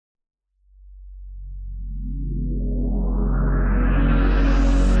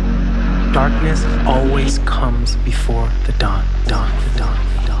Darkness always comes before the dawn, dawn, the dawn,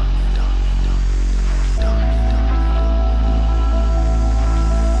 the dawn.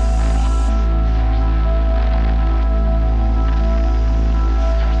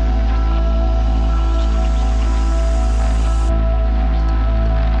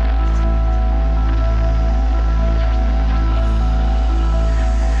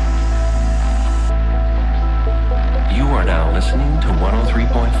 Listening to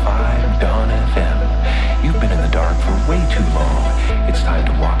 103.5 Dawn FM. You've been in the dark for way too long. It's time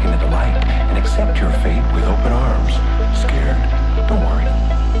to walk into the light and accept your fate with open arms. Scared? Don't worry.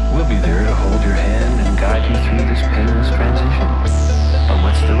 We'll be there to hold your hand and guide you through this painless transition. But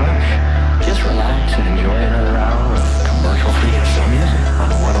what's the rush? Just relax and enjoy another hour of commercial-free music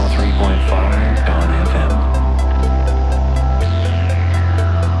on 103.5 Dawn FM.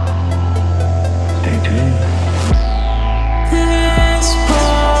 Stay tuned. This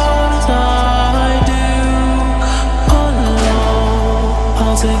part I do alone.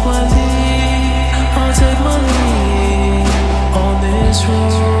 I'll take my lead on this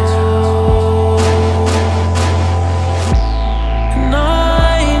road.